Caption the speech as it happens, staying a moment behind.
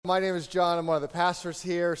My name is John. I'm one of the pastors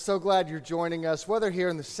here. So glad you're joining us. Whether here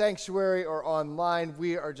in the sanctuary or online,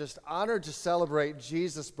 we are just honored to celebrate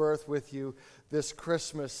Jesus' birth with you this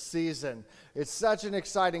Christmas season. It's such an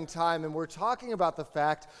exciting time, and we're talking about the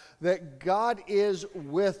fact that God is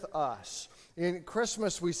with us. In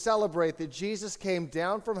Christmas, we celebrate that Jesus came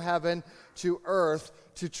down from heaven to earth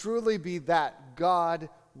to truly be that, God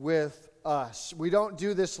with us. We don't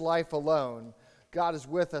do this life alone. God is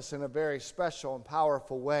with us in a very special and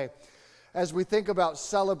powerful way. As we think about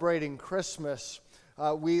celebrating Christmas,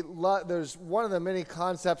 there's one of the many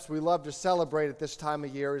concepts we love to celebrate at this time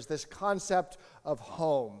of year is this concept of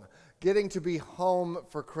home, getting to be home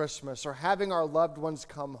for Christmas or having our loved ones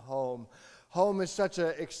come home. Home is such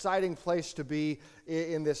an exciting place to be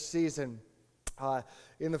in this season.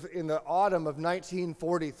 In the autumn of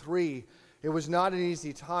 1943, it was not an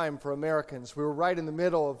easy time for Americans. We were right in the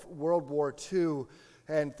middle of World War II,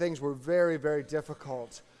 and things were very, very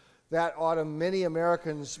difficult. That autumn, many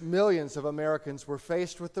Americans, millions of Americans, were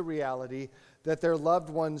faced with the reality that their loved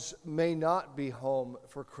ones may not be home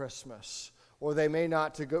for Christmas, or they may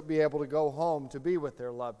not be able to go home to be with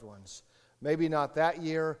their loved ones. Maybe not that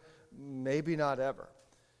year, maybe not ever.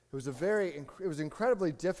 It was an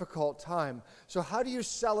incredibly difficult time. So how do you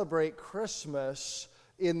celebrate Christmas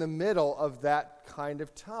in the middle of that kind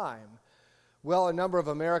of time? Well, a number of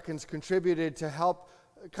Americans contributed to help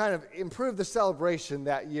kind of improve the celebration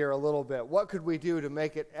that year a little bit. What could we do to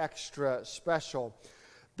make it extra special?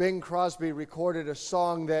 Bing Crosby recorded a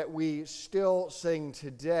song that we still sing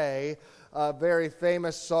today, a very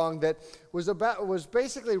famous song that was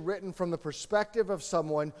basically written from the perspective of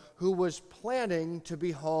someone who was planning to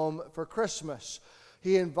be home for Christmas.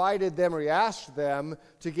 He invited them, or he asked them,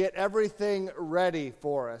 to get everything ready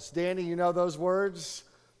for us. Danny, you know those words?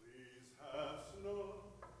 Please have snow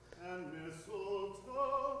and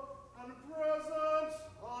mistletoe and presents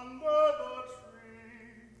under the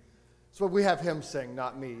tree. That's what we have him sing,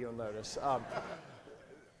 not me, you'll notice.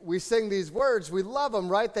 We sing these words, we love them,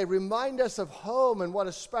 right? They remind us of home and what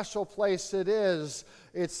a special place it is.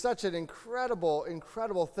 It's such an incredible,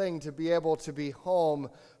 incredible thing to be able to be home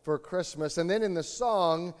for Christmas. And then in the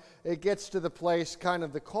song, it gets to the place, kind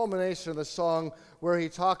of the culmination of the song, where he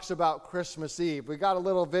talks about Christmas Eve. We got a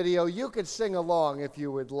little video. You could sing along if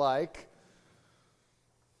you would like.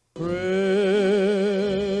 Christmas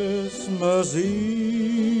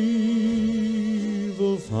Eve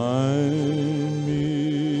will find me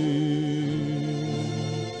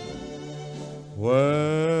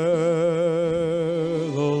where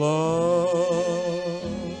the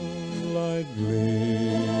light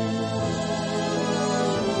gleams.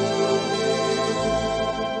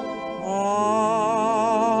 I'll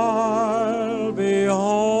be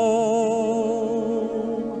home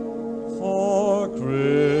for Christmas.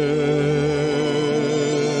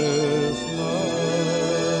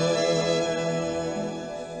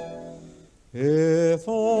 If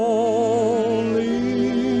only in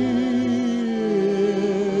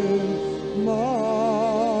my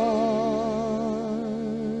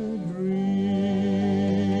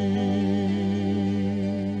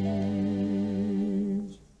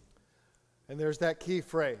dreams. And there's that key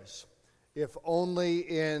phrase, if only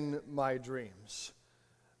in my dreams.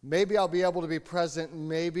 Maybe I'll be able to be present,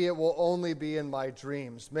 maybe it will only be in my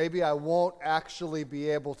dreams. Maybe I won't actually be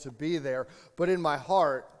able to be there, but in my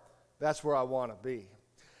heart, that's where I want to be.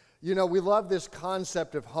 You know, we love this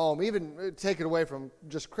concept of home. Even take it away from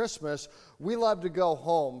just Christmas, we love to go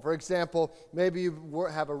home. For example, maybe you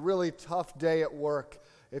have a really tough day at work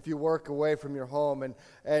if you work away from your home,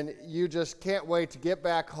 and you just can't wait to get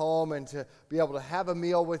back home and to be able to have a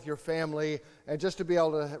meal with your family and just to be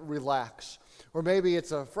able to relax. Or maybe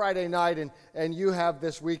it's a Friday night and you have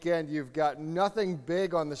this weekend, you've got nothing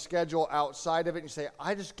big on the schedule outside of it, and you say,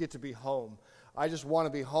 I just get to be home. I just want to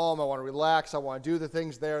be home. I want to relax. I want to do the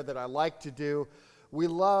things there that I like to do. We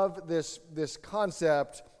love this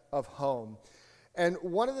concept of home. And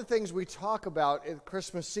one of the things we talk about in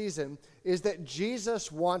Christmas season is that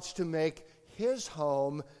Jesus wants to make his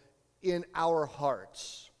home in our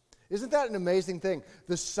hearts. Isn't that an amazing thing?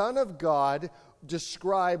 The Son of God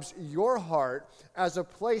describes your heart as a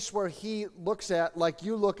place where he looks at like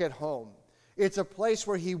you look at home. It's a place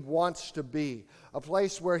where he wants to be, a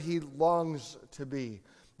place where he longs to be.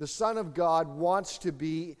 The Son of God wants to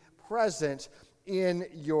be present in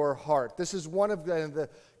your heart. This is one of the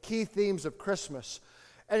key themes of Christmas.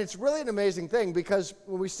 And it's really an amazing thing because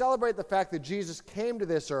when we celebrate the fact that Jesus came to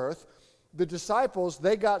this earth, the disciples,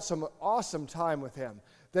 they got some awesome time with him.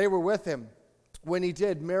 They were with him when he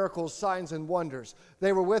did miracles, signs, and wonders.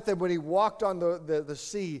 They were with him when he walked on the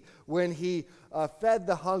sea, when he fed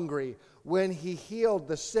the hungry, when he healed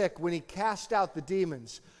the sick, when he cast out the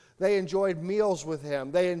demons. They enjoyed meals with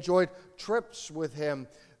him. They enjoyed trips with him.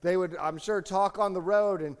 They would, I'm sure, talk on the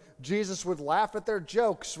road, and Jesus would laugh at their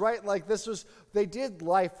jokes, right? Like they did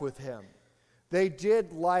life with him. They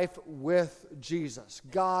did life with Jesus,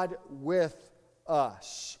 God with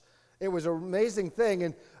us. It was an amazing thing,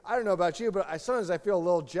 and I don't know about you, but sometimes I feel a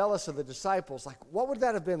little jealous of the disciples. Like, what would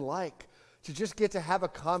that have been like to just get to have a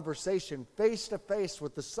conversation face to face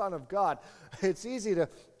with the Son of God? It's easy to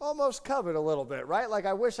almost covet a little bit, right? Like,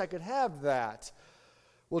 I wish I could have that.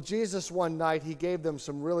 Well, Jesus one night, he gave them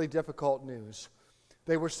some really difficult news.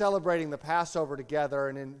 They were celebrating the Passover together,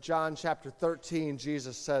 and in John chapter 13,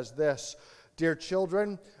 Jesus says this, "Dear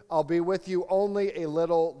children, I'll be with you only a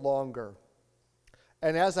little longer.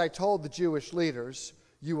 And as I told the Jewish leaders,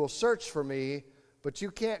 you will search for me, but you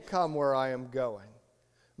can't come where I am going."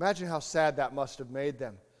 Imagine how sad that must have made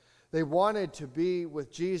them. They wanted to be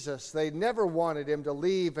with Jesus. They never wanted him to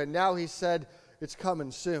leave, and now he said, "It's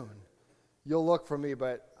coming soon. You'll look for me,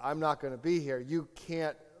 but I'm not going to be here. You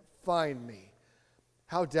can't find me."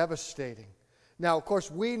 How devastating. Now, of course,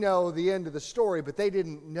 we know the end of the story, but they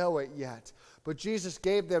didn't know it yet. But Jesus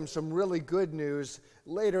gave them some really good news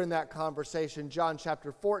later in that conversation. John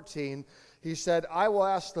chapter 14, he said, "I will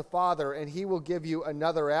ask the Father, and he will give you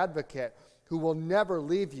another advocate who will never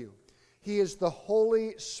leave you. He is the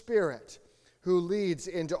Holy Spirit who leads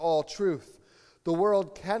into all truth. The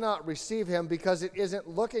world cannot receive him because it isn't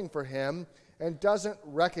looking for him and doesn't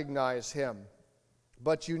recognize him.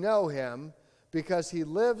 But you know him because he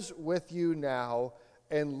lives with you now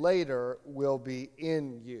and later will be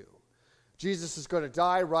in you." Jesus is going to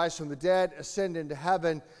die, rise from the dead, ascend into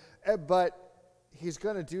heaven, but he's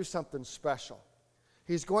going to do something special.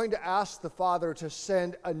 He's going to ask the Father to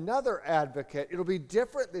send another advocate. It'll be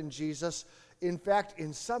different than Jesus. In fact,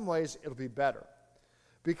 in some ways, it'll be better.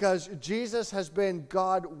 Because Jesus has been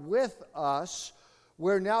God with us,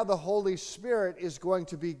 where now the Holy Spirit is going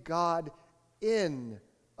to be God in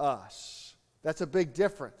us. That's a big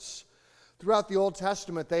difference. Throughout the Old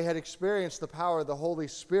Testament, they had experienced the power of the Holy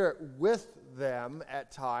Spirit with them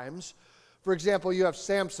at times. For example, you have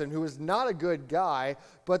Samson, who is not a good guy,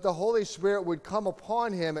 but the Holy Spirit would come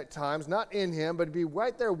upon him at times, not in him, but be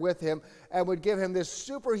right there with him, and would give him this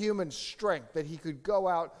superhuman strength that he could go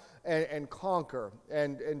out and conquer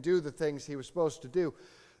and do the things he was supposed to do.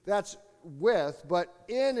 That's with, but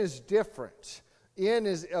in is different. In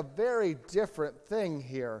is a very different thing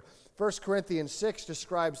here. 1 Corinthians 6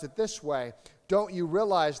 describes it this way: "Don't you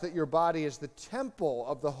realize that your body is the temple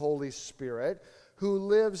of the Holy Spirit who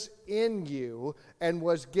lives in you and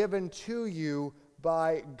was given to you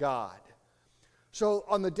by God?" So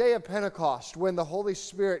on the day of Pentecost, when the Holy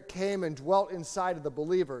Spirit came and dwelt inside of the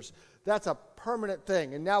believers, that's a permanent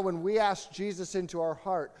thing. And now when we ask Jesus into our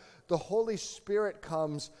heart, the Holy Spirit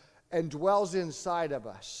comes and dwells inside of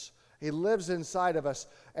us. He lives inside of us.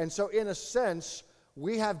 And so in a sense,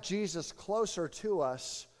 we have Jesus closer to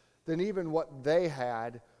us than even what they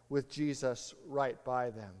had with Jesus right by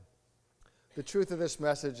them. The truth of this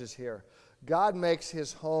message is here. God makes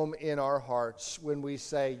his home in our hearts when we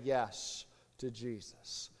say yes to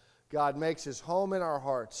Jesus. God makes his home in our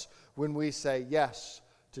hearts when we say yes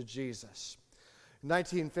to Jesus. In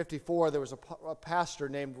 1954, there was a pastor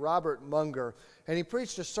named Robert Munger, and he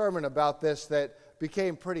preached a sermon about this that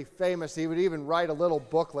became pretty famous. He would even write a little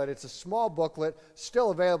booklet. It's a small booklet,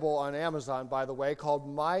 still available on Amazon, by the way, called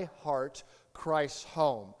 "My Heart, Christ's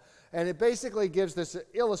Home." And it basically gives this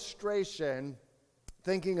illustration,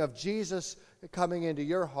 thinking of Jesus coming into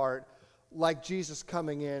your heart like Jesus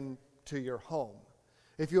coming into your home.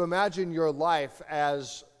 If you imagine your life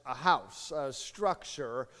as a house, a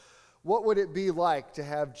structure, what would it be like to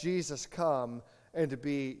have Jesus come and to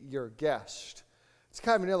be your guest? It's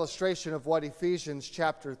kind of an illustration of what Ephesians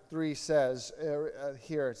chapter 3 says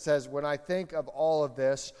here. It says, "When I think of all of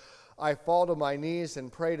this, I fall to my knees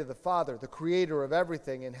and pray to the Father, the creator of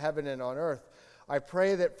everything in heaven and on earth. I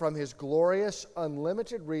pray that from his glorious,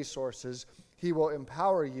 unlimited resources, he will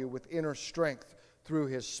empower you with inner strength through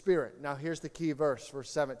his Spirit." Now here's the key verse, verse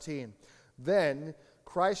 17. "Then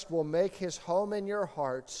Christ will make his home in your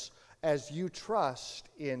hearts as you trust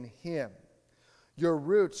in him. Your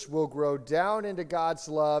roots will grow down into God's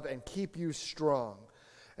love and keep you strong.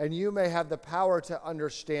 And you may have the power to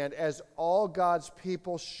understand, as all God's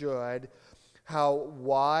people should, how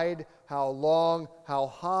wide, how long, how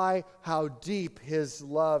high, how deep his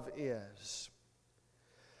love is."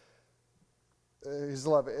 His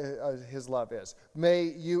love is. May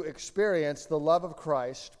you experience the love of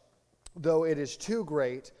Christ, though it is too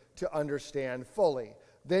great to understand fully.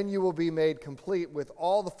 Then you will be made complete with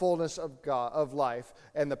all the fullness of God, of life,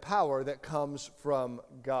 and the power that comes from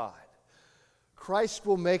God. Christ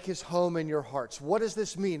will make his home in your hearts. What does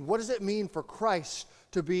this mean? What does it mean for Christ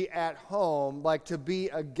to be at home, like to be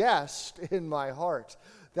a guest in my heart?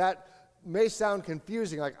 That may sound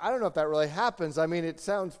confusing. Like, I don't know if that really happens. I mean, it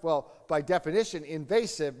sounds, well, by definition,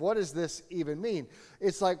 invasive. What does this even mean?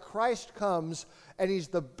 It's like Christ comes and he's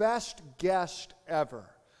the best guest ever.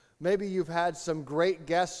 Maybe you've had some great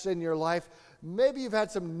guests in your life. Maybe you've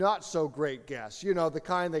had some not so great guests. You know, the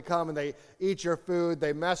kind they come and they eat your food,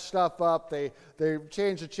 they mess stuff up, they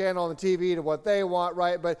change the channel on the TV to what they want,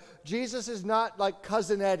 right? But Jesus is not like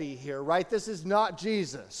Cousin Eddie here, right? This is not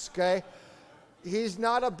Jesus, okay? He's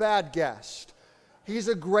not a bad guest. He's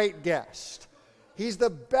a great guest. He's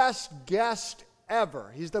the best guest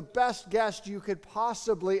ever. He's the best guest you could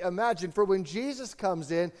possibly imagine. For when Jesus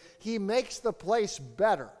comes in, he makes the place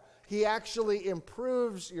better. He actually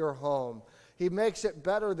improves your home. He makes it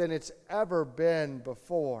better than it's ever been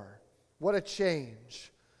before. What a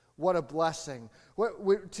change. What a blessing.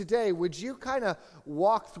 Today, would you kind of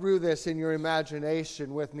walk through this in your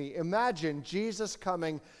imagination with me? Imagine Jesus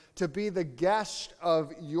coming to be the guest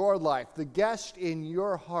of your life, the guest in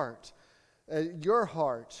your heart. Your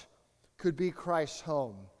heart could be Christ's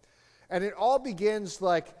home. And it all begins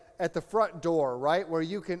like at the front door, right? Where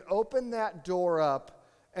you can open that door up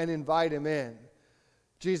and invite him in.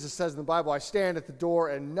 Jesus says in the Bible, I stand at the door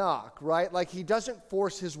and knock, right? Like he doesn't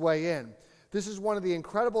force his way in. This is one of the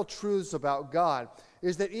incredible truths about God,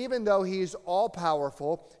 is that even though he's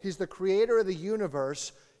all-powerful, he's the creator of the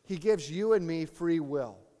universe, he gives you and me free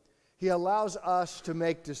will. He allows us to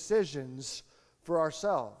make decisions for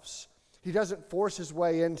ourselves. He doesn't force his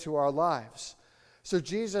way into our lives. So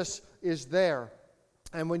Jesus is there.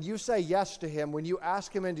 And when you say yes to him, when you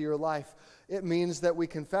ask him into your life, it means that we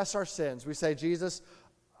confess our sins. We say, Jesus,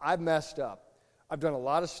 I've messed up. I've done a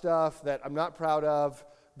lot of stuff that I'm not proud of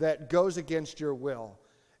that goes against your will.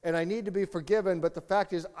 And I need to be forgiven, but the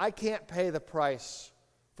fact is I can't pay the price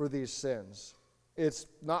for these sins. It's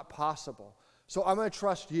not possible. So I'm going to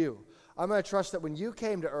trust you. I'm going to trust that when you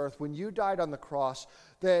came to earth, when you died on the cross,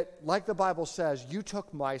 that like the Bible says, you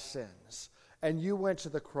took my sins and you went to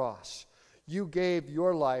the cross. You gave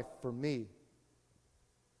your life for me.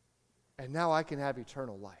 And now I can have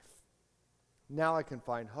eternal life. Now I can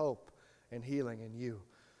find hope and healing in you.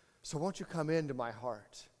 So won't you come into my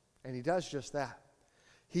heart? And he does just that.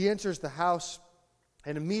 He enters the house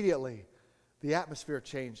and immediately the atmosphere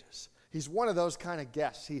changes. He's one of those kind of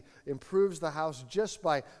guests. He improves the house just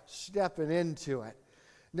by stepping into it.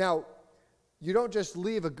 Now, you don't just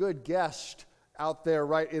leave a good guest out there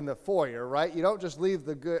right in the foyer, right? You don't just leave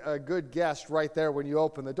a good guest right there when you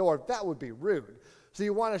open the door. That would be rude. So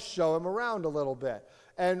you want to show him around a little bit.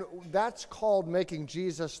 And that's called making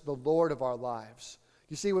Jesus the Lord of our lives.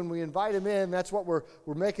 You see, when we invite him in, that's what we're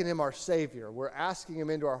making him our Savior. We're asking him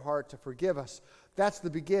into our heart to forgive us. That's the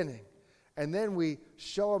beginning. And then we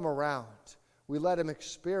show him around. We let him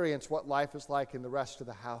experience what life is like in the rest of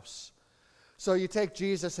the house. So you take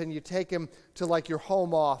Jesus and you take him to like your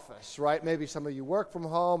home office, right? Maybe some of you work from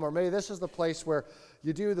home, or maybe this is the place where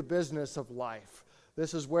you do the business of life.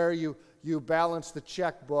 This is where you balance the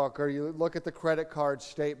checkbook or you look at the credit card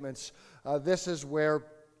statements. This is where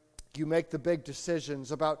you make the big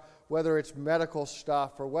decisions about whether it's medical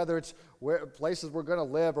stuff or whether it's places we're going to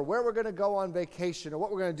live or where we're going to go on vacation or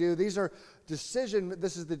what we're going to do. This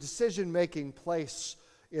is the decision-making place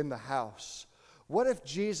in the house. What if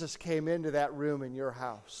Jesus came into that room in your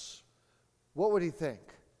house? What would he think?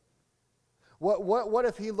 What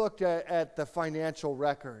if he looked at the financial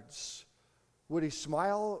records? Would he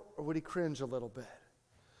smile or would he cringe a little bit?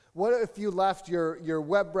 What if you left your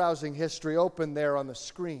web browsing history open there on the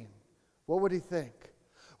screen? What would he think?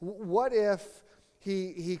 What if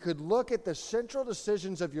he could look at the central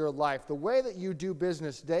decisions of your life, the way that you do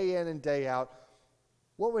business day in and day out?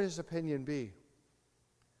 What would his opinion be?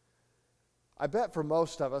 I bet for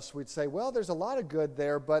most of us we'd say, well, there's a lot of good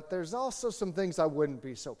there, but there's also some things I wouldn't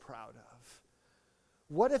be so proud of.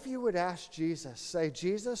 What if you would ask Jesus, say,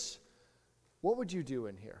 Jesus, what would you do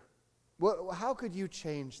in here? How could you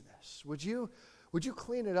change this? Would you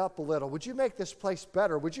clean it up a little? Would you make this place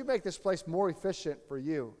better? Would you make this place more efficient for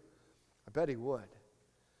you? I bet he would.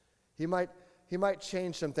 He might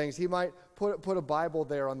change some things. He might put a Bible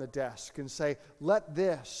there on the desk and say, let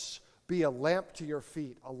this be a lamp to your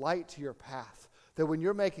feet, a light to your path, that when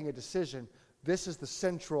you're making a decision, this is the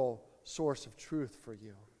central source of truth for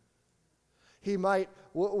you. He might,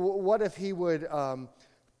 what if he would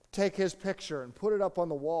take his picture and put it up on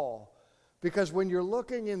the wall? Because when you're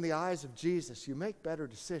looking in the eyes of Jesus, you make better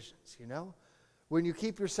decisions, you know? When you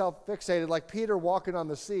keep yourself fixated, like Peter walking on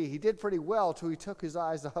the sea, he did pretty well till he took his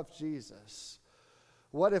eyes off Jesus.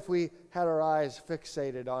 What if we had our eyes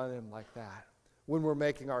fixated on him like that when we're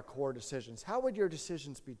making our core decisions? How would your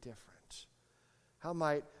decisions be different? How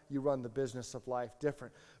might you run the business of life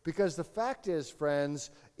different? Because the fact is, friends,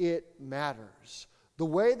 it matters. The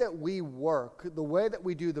way that we work, the way that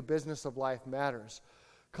we do the business of life matters.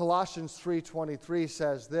 Colossians 3:23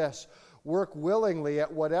 says this, "Work willingly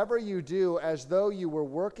at whatever you do as though you were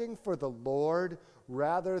working for the Lord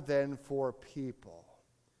rather than for people."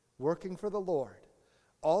 Working for the Lord.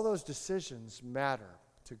 All those decisions matter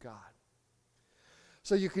to God.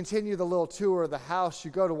 So you continue the little tour of the house.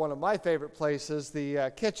 You go to one of my favorite places,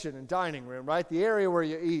 the kitchen and dining room, right? The area where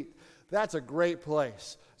you eat. That's a great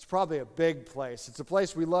place. It's probably a big place. It's a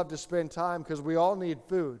place we love to spend time because we all need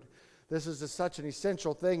food. This is such an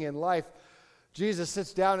essential thing in life. Jesus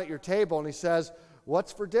sits down at your table and he says,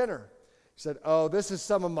 "What's for dinner?" He said, "Oh, this is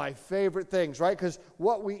some of my favorite things," right? Because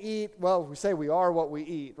what we eat, well, we say we are what we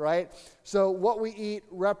eat, right? So what we eat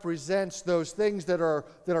represents those things that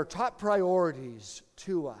are top priorities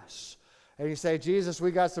to us. And you say, "Jesus,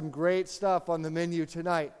 we got some great stuff on the menu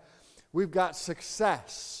tonight. We've got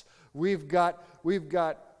success. We've got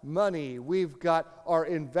money. We've got our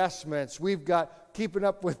investments. We've got keeping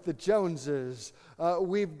up with the Joneses.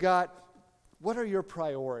 We've got," what are your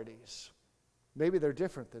priorities? Maybe they're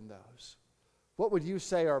different than those. What would you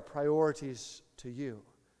say are priorities to you?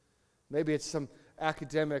 Maybe it's some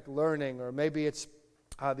academic learning, or maybe it's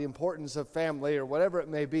the importance of family, or whatever it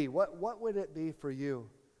may be. What would it be for you?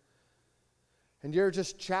 And you're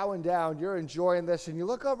just chowing down, you're enjoying this, and you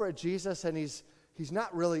look over at Jesus, and he's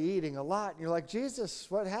not really eating a lot. And you're like, "Jesus,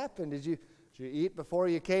 what happened? Did you eat before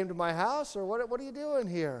you came to my house, or what are you doing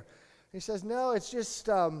here?" And he says, "No, it's just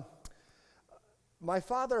my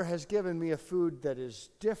Father has given me a food that is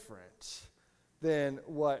different than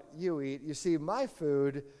what you eat. You see, my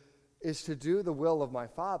food is to do the will of my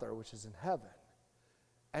Father, which is in heaven.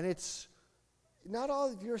 And it's, not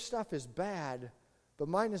all of your stuff is bad, but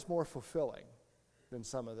mine is more fulfilling than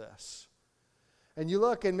some of this." And you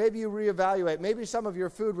look and maybe you reevaluate. Maybe some of your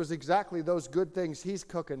food was exactly those good things he's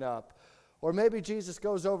cooking up. Or maybe Jesus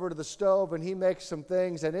goes over to the stove and he makes some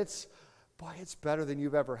things and it's better than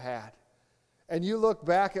you've ever had. And you look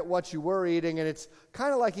back at what you were eating, and it's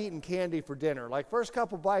kind of like eating candy for dinner. Like, first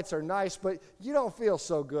couple bites are nice, but you don't feel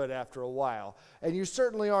so good after a while. And you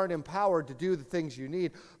certainly aren't empowered to do the things you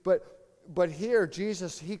need. But here,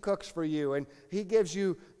 Jesus, he cooks for you, and he gives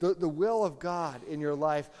you the will of God in your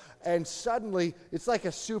life. And suddenly, it's like a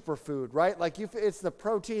superfood, right? Like, it's the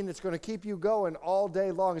protein that's going to keep you going all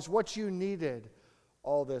day long. It's what you needed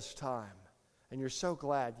all this time. And you're so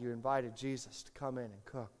glad you invited Jesus to come in and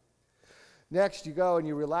cook. Next, you go and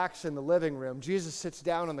you relax in the living room. Jesus sits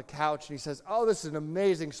down on the couch and he says, "Oh, this is an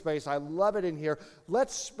amazing space. I love it in here.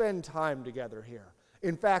 Let's spend time together here."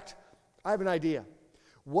 In fact, I have an idea.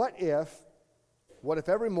 What if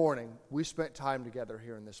every morning we spent time together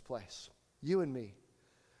here in this place? You and me.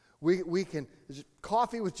 We can,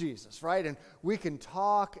 coffee with Jesus, right? And we can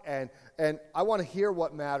talk, and I want to hear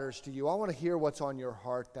what matters to you. I want to hear what's on your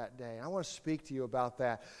heart that day. I want to speak to you about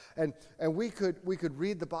that. And we could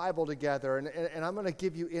read the Bible together, and I'm going to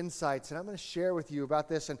give you insights, and I'm going to share with you about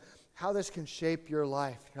this and how this can shape your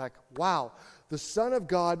life. You're like, wow, the Son of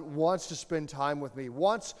God wants to spend time with me,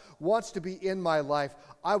 wants to be in my life.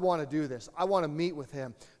 I want to do this. I want to meet with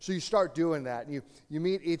him. So you start doing that. And you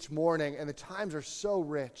meet each morning, and the times are so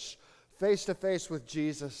rich, face to face with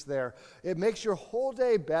Jesus there. It makes your whole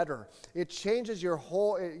day better. It changes your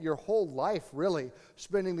whole life, really,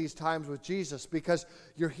 spending these times with Jesus, because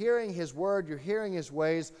you're hearing his word, you're hearing his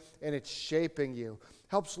ways, and it's shaping you.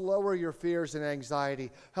 Helps lower your fears and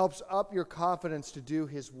anxiety, helps up your confidence to do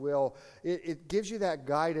his will. It gives you that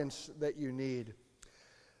guidance that you need.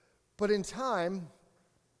 But in time,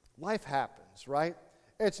 life happens, right?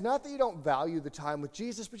 It's not that you don't value the time with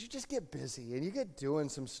Jesus, but you just get busy and you get doing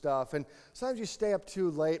some stuff. And sometimes you stay up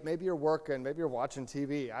too late. Maybe you're working, maybe you're watching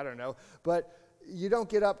TV, I don't know. But you don't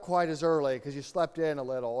get up quite as early because you slept in a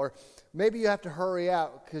little. Or maybe you have to hurry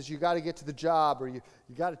out because you got to get to the job, or you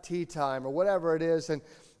got a tea time, or whatever it is. And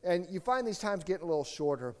you find these times getting a little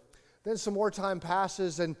shorter. Then some more time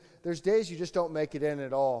passes, and there's days you just don't make it in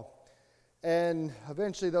at all. And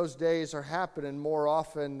eventually those days are happening more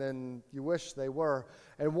often than you wish they were.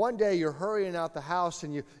 And one day you're hurrying out the house,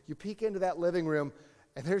 and you peek into that living room,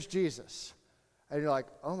 and there's Jesus. And you're like,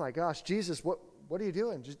 "Oh my gosh, Jesus, what are you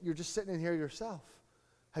doing? You're just sitting in here yourself.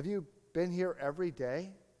 Have you been here every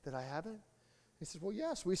day that I haven't?" He said, "Well,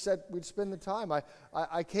 yes, we said we'd spend the time.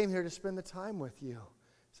 I came here to spend the time with you."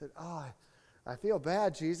 He said, "Oh, I feel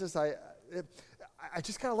bad, Jesus. I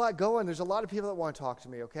just got a lot going. There's a lot of people that want to talk to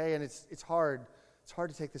me, okay? And it's hard. It's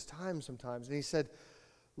hard to take this time sometimes. And he said,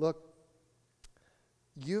 look,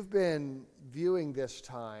 you've been viewing this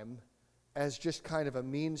time as just kind of a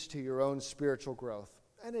means to your own spiritual growth.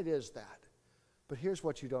 And it is that. But here's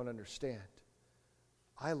what you don't understand.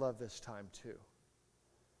 I love this time too.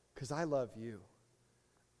 Because I love you.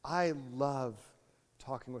 I love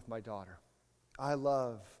talking with my daughter. I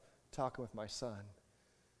love talking with my son.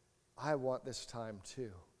 I want this time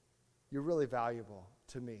too. You're really valuable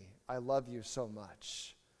to me. I love you so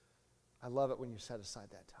much. I love it when you set aside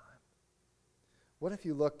that time. What if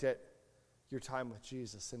you looked at your time with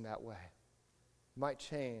Jesus in that way? Might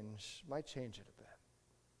change it a bit.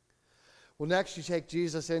 Well, next you take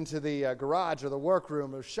Jesus into the garage or the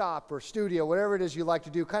workroom or shop or studio, whatever it is you like to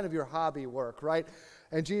do, kind of your hobby work, right?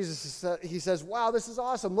 And Jesus, he says, wow, this is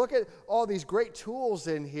awesome. Look at all these great tools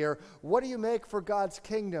in here. What do you make for God's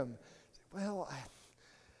kingdom? Well,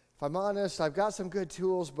 if I'm honest, I've got some good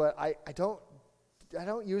tools, but I don't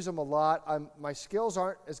use them a lot. My skills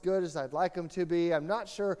aren't as good as I'd like them to be. I'm not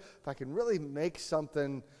sure if I can really make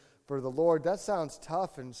something for the Lord. That sounds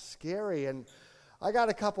tough and scary, and I got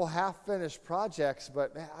a couple half-finished projects,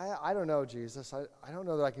 but man, I don't know, Jesus. I don't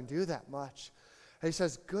know that I can do that much. And he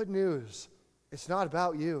says, good news. It's not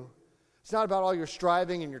about you. It's not about all your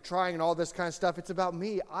striving and your trying and all this kind of stuff. It's about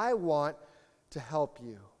me. I want to help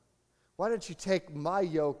you. Why don't you take my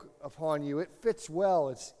yoke upon you? It fits well.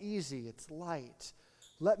 It's easy. It's light.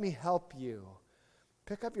 Let me help you.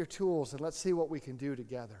 Pick up your tools and let's see what we can do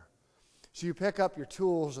together. So you pick up your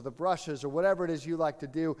tools or the brushes or whatever it is you like to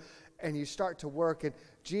do, and you start to work, and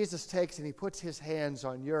Jesus takes and he puts his hands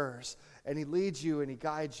on yours, and he leads you and he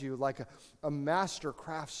guides you like a master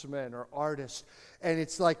craftsman or artist. And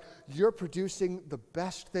it's like you're producing the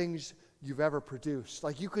best things you've ever produced.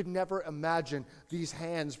 Like you could never imagine these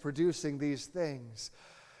hands producing these things.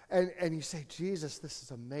 And you say, Jesus, this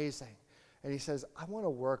is amazing. And he says, I want to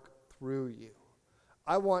work through you.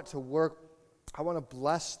 I want to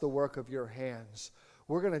bless the work of your hands.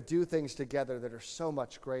 We're going to do things together that are so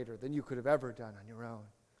much greater than you could have ever done on your own.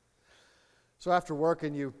 So after work,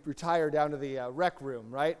 and you retire down to the rec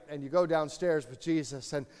room, right? And you go downstairs with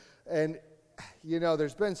Jesus. And you know,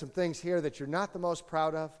 there's been some things here that you're not the most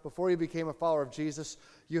proud of. Before you became a follower of Jesus,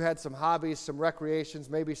 you had some hobbies, some recreations,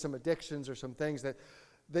 maybe some addictions or some things that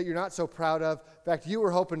you're not so proud of. In fact, you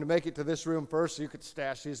were hoping to make it to this room first so you could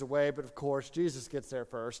stash these away, but of course, Jesus gets there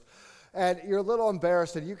first. And you're a little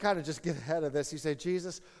embarrassed, and you kind of just get ahead of this. You say,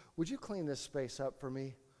 Jesus, would you clean this space up for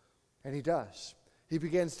me? And he does. He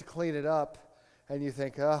begins to clean it up, and you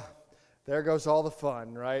think, there goes all the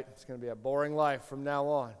fun, right? It's going to be a boring life from now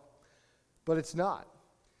on. But it's not.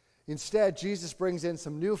 Instead, Jesus brings in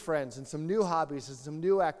some new friends and some new hobbies and some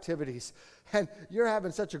new activities. And you're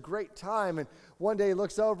having such a great time. And one day he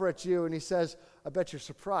looks over at you and he says, I bet you're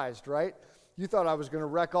surprised, right? You thought I was going to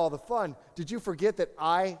wreck all the fun. Did you forget that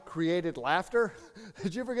I created laughter?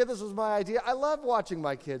 Did you forget this was my idea? I love watching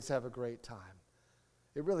my kids have a great time.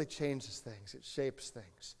 It really changes things. It shapes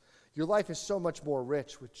things. Your life is so much more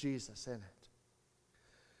rich with Jesus in it.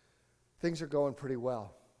 Things are going pretty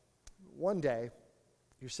well. One day,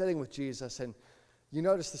 you're sitting with Jesus and you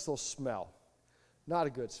notice this little smell. Not a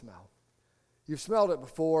good smell. You've smelled it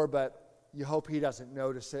before, but you hope he doesn't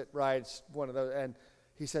notice it, right? It's one of those, and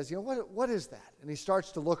he says, what is that? And he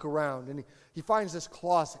starts to look around, and he finds this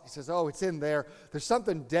closet. He says, oh, it's in there. There's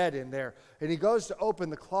something dead in there. And he goes to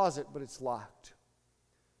open the closet, but it's locked.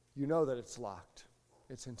 You know that it's locked.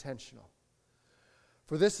 It's intentional.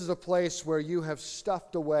 For this is a place where you have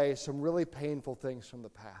stuffed away some really painful things from the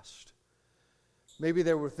past. Maybe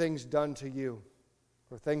there were things done to you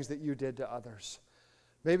or things that you did to others.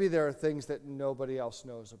 Maybe there are things that nobody else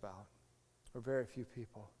knows about or very few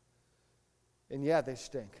people. And yeah, they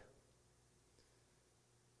stink.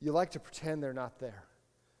 You like to pretend they're not there.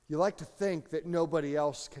 You like to think that nobody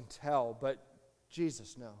else can tell, but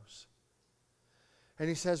Jesus knows. And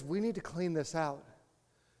he says, we need to clean this out.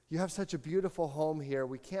 You have such a beautiful home here.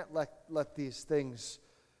 We can't let these things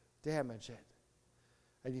damage it.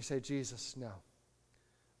 And you say, Jesus, no.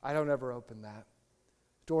 I don't ever open that.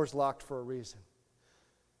 Door's locked for a reason.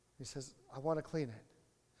 He says, I want to clean it.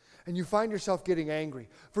 And you find yourself getting angry.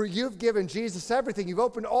 For you've given Jesus everything. You've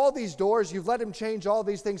opened all these doors. You've let him change all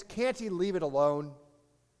these things. Can't he leave it alone?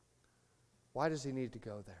 Why does he need to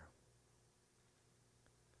go there?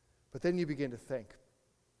 But then you begin to think.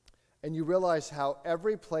 And you realize how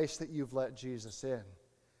every place that you've let Jesus in,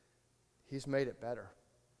 he's made it better.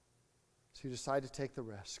 So you decide to take the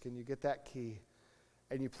risk, and you get that key,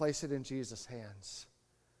 and you place it in Jesus' hands.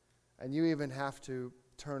 And you even have to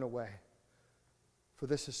turn away, for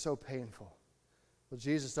this is so painful. Well,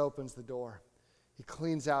 Jesus opens the door. He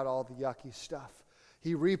cleans out all the yucky stuff.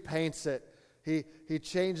 He repaints it. He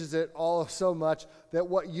changes it all so much that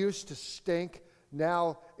what used to stink,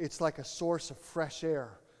 now it's like a source of fresh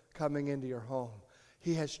air coming into your home.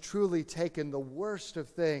 He has truly taken the worst of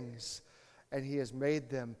things and he has made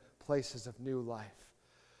them places of new life.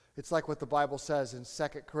 It's like what the Bible says in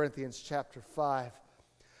 2 Corinthians chapter 5. It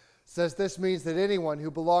says this means that anyone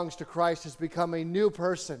who belongs to Christ has become a new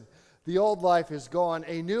person. The old life is gone,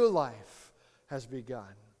 a new life has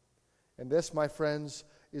begun. And this, my friends,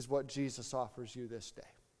 is what Jesus offers you this day.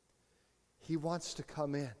 He wants to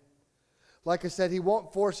come in. Like I said, he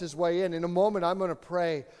won't force his way in. In a moment, I'm going to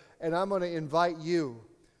pray, and I'm going to invite you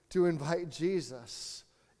to invite Jesus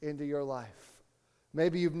into your life.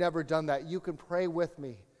 Maybe you've never done that. You can pray with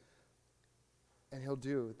me, and he'll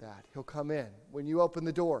do that. He'll come in. When you open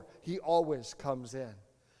the door, he always comes in.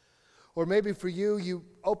 Or maybe for you, you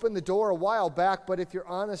opened the door a while back, but if you're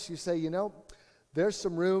honest, you say, there's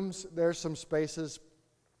some rooms, there's some spaces,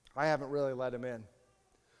 I haven't really let him in.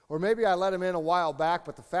 Or maybe I let him in a while back,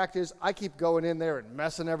 but the fact is, I keep going in there and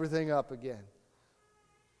messing everything up again.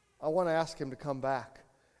 I want to ask him to come back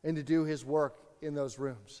and to do his work in those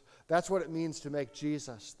rooms. That's what it means to make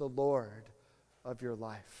Jesus the Lord of your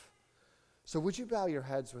life. So would you bow your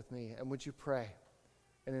heads with me and would you pray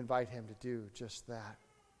and invite him to do just that?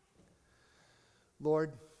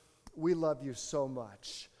 Lord, we love you so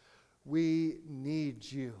much. We need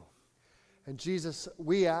you. And Jesus,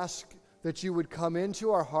 we ask that you would come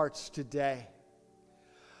into our hearts today.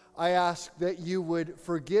 I ask that you would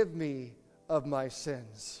forgive me of my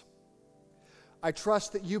sins. I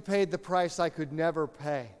trust that you paid the price I could never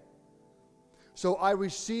pay. So I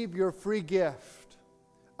receive your free gift.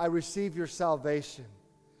 I receive your salvation.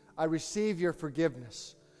 I receive your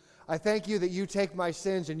forgiveness. I thank you that you take my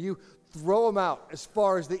sins and you throw them out as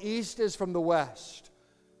far as the east is from the west.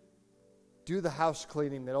 Do the house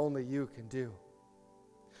cleaning that only you can do.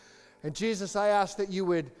 And Jesus, I ask that you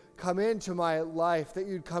would come into my life, that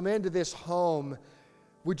you'd come into this home.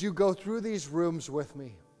 Would you go through these rooms with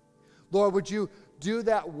me? Lord, would you do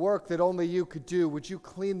that work that only you could do? Would you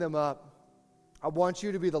clean them up? I want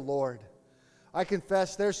you to be the Lord. I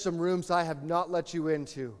confess there's some rooms I have not let you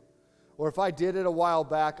into. Or if I did it a while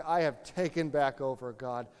back, I have taken back over,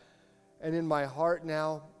 God. And in my heart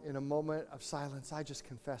now, in a moment of silence, I just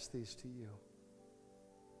confess these to you.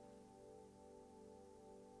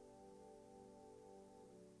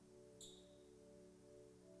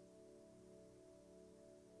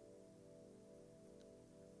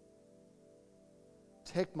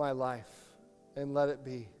 Take my life and let it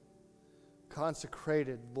be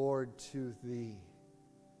consecrated, Lord, to thee.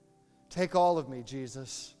 Take all of me,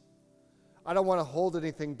 Jesus. I don't want to hold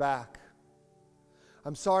anything back.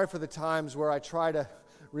 I'm sorry for the times where I try to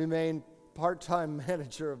remain part-time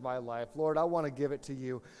manager of my life. Lord, I want to give it to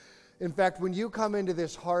you. In fact, when you come into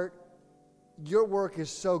this heart, your work is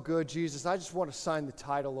so good, Jesus. I just want to sign the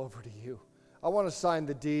title over to you. I want to sign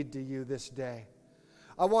the deed to you this day.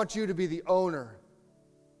 I want you to be the owner.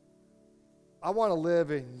 I want to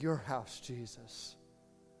live in your house, Jesus.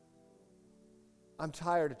 I'm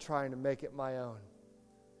tired of trying to make it my own.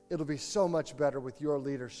 It'll be so much better with your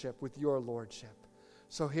leadership, with your lordship.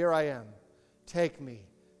 So here I am. Take me.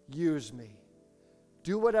 Use me.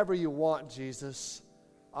 Do whatever you want, Jesus.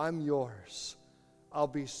 I'm yours. I'll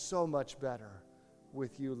be so much better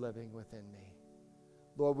with you living within me.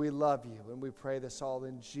 Lord, we love you, and we pray this all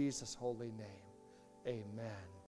in Jesus' holy name. Amen.